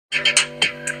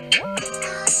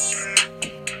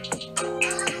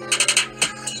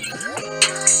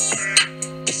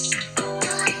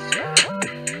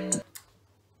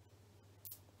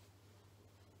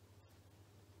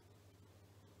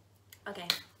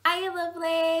Hiya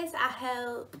lovelies, I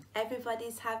hope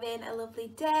everybody's having a lovely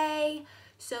day.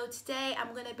 So today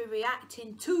I'm going to be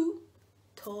reacting to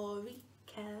Tori.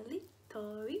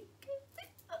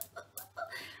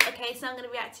 Okay, so I'm going to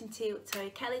be reacting to Tori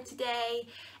Kelly today.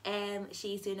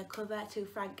 She's doing a cover to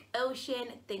Frank Ocean,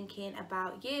 Thinking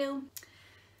About You.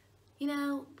 You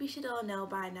know, we should all know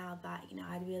by now that, you know,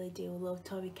 I really do love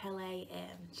Tori Kelly.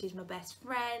 She's my best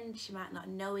friend. She might not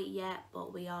know it yet,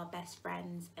 but we are best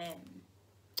friends.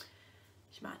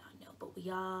 She might not know, but we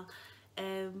are.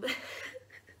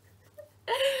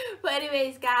 But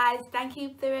anyways, guys, thank you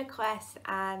for the request,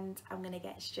 and I'm gonna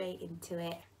get straight into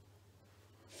it.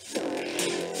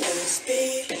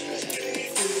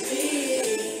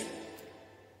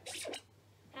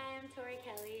 Hi, I'm Tori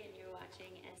Kelly, and you're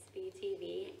watching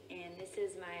SBTV, and this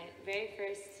is my very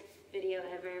first video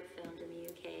ever filmed in the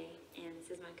UK, and this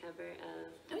is my cover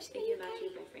of Thinking About You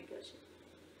by Frank Ocean.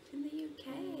 In the UK,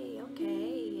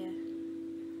 okay.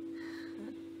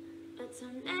 A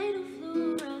tornado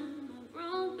flew around my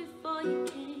room before you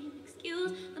came.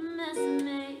 Excuse the mess I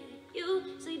made.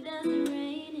 Usually doesn't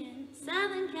rain in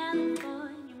Southern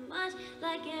California, much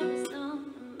like Arizona.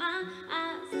 My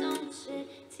eyes don't shed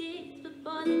tears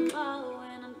before they fall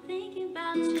when I'm thinking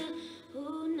about you.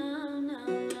 Ooh, no, no,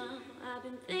 no, I've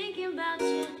been thinking about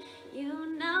you.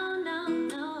 You know, no,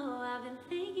 no, I've been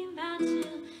thinking about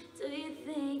you. Do you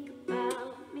think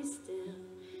about me still?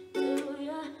 Do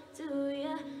ya,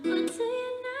 or do you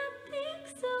not think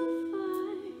so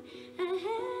far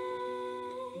ahead?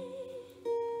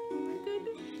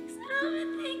 'Cause I've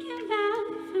been thinking about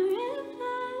it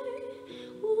forever.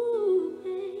 Ooh,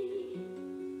 babe.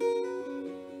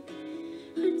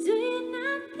 Or do you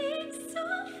not think so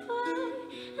far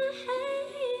ahead?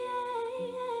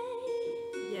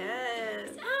 Yes.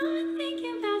 'Cause I've been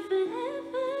thinking about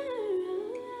forever.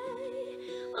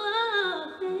 Oh,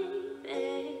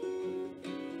 baby.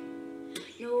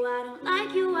 No, I don't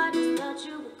like you, I just thought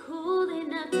you were cool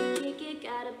enough to kick it.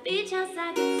 Got a beach house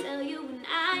I could sell you in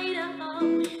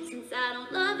Idaho. Since I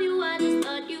don't love you, I just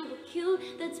thought you were cute.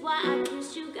 That's why I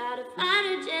kissed you. Got a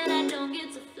fighter jet, I don't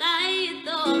get to fly it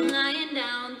though. I'm lying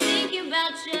down thinking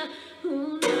about you.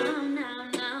 Ooh, no, no,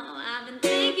 no, I've been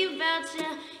thinking about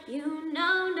you. You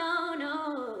know, no, no,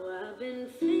 I've been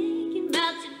thinking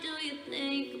about you. Do you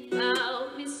think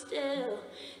about me still?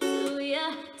 Do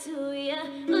ya,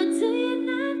 or do you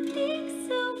not think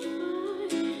so far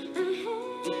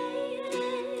ahead?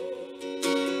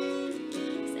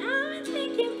 'Cause I've been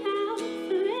thinking about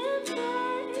forever.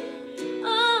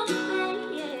 Oh,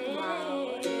 yeah.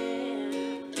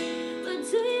 But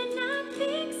do you not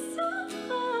think so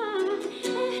far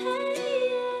ahead?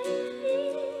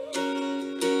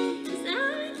 'Cause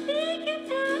I've been thinking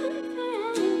about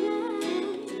forever.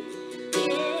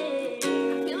 Yeah.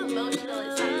 I feel emotional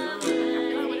inside. I feel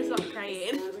like I want to stop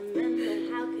crying. I remember,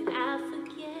 how could I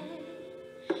forget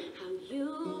how you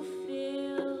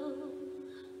feel?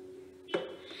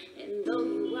 And though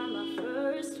you are my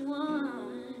first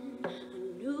one, a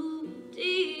new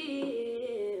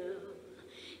deal,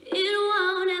 it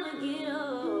won't ever get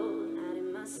old. Not in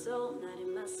my soul, not in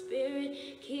my spirit.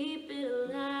 Keep it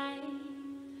alive,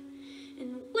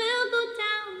 and we'll go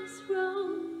down this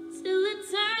road till it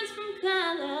turns from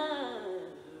color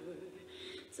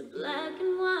to black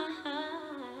and white.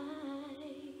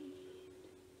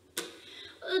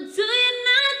 Or do you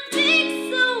not think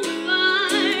so far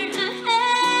ahead?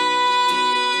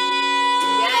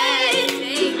 Yes,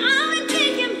 thanks. I've been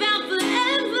thinking about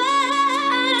forever,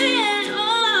 yeah,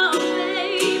 oh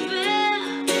baby.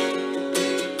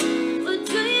 Or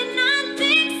do you not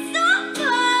think so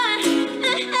far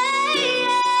ahead?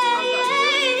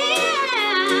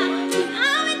 'Cause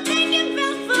I've been thinking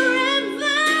about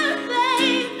forever,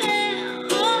 baby.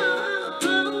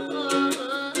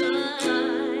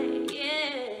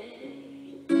 Yeah.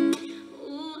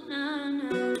 Ooh, na, na,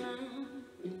 na.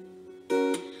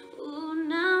 Ooh,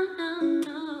 na, na,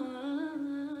 na.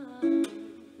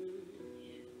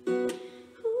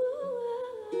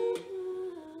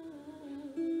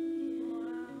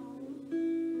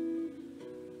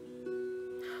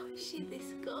 Is she this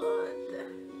good?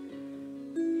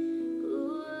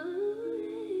 Ooh,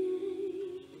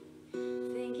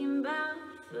 thinking about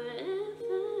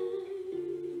forever.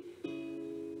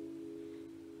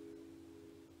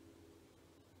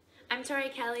 I'm Tori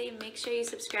Kelly. Make sure you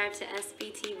subscribe to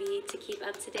SBTV to keep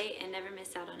up to date and never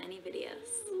miss out on any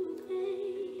videos.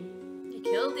 You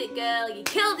killed it, girl. You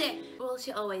killed it. Well,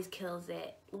 she always kills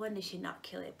it. When does she not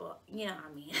kill it? But you know what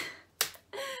I mean.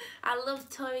 I love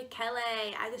Tori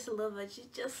Kelly. I just love her. She's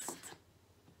just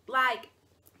like,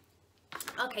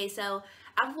 okay, so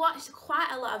I've watched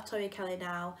quite a lot of Tori Kelly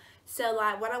now. So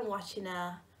like when I'm watching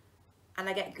her and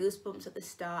I get goosebumps at the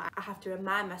start, I have to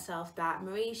remind myself that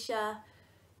Marisha,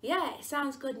 yeah, it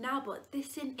sounds good now, but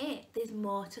this isn't it. There's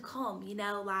more to come, you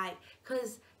know, like,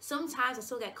 because sometimes I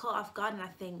still get caught off guard and I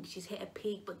think she's hit a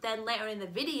peak, but then later in the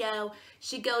video,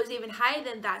 she goes even higher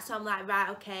than that. So I'm like, right,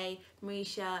 okay,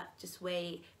 Marisha, just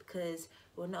wait, because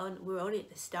we're only at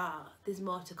the start. There's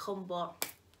more to come, but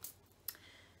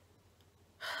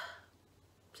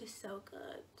just so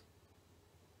good.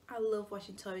 I love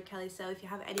watching Tori Kelly, so if you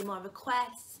have any more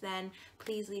requests, then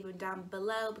please leave them down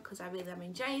below because I really am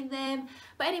enjoying them.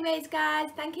 But anyways guys,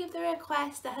 thank you for the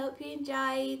request. I hope you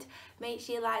enjoyed. Make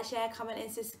sure you like, share, comment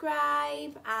and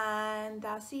subscribe, and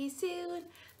I'll see you soon.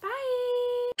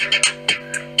 Bye!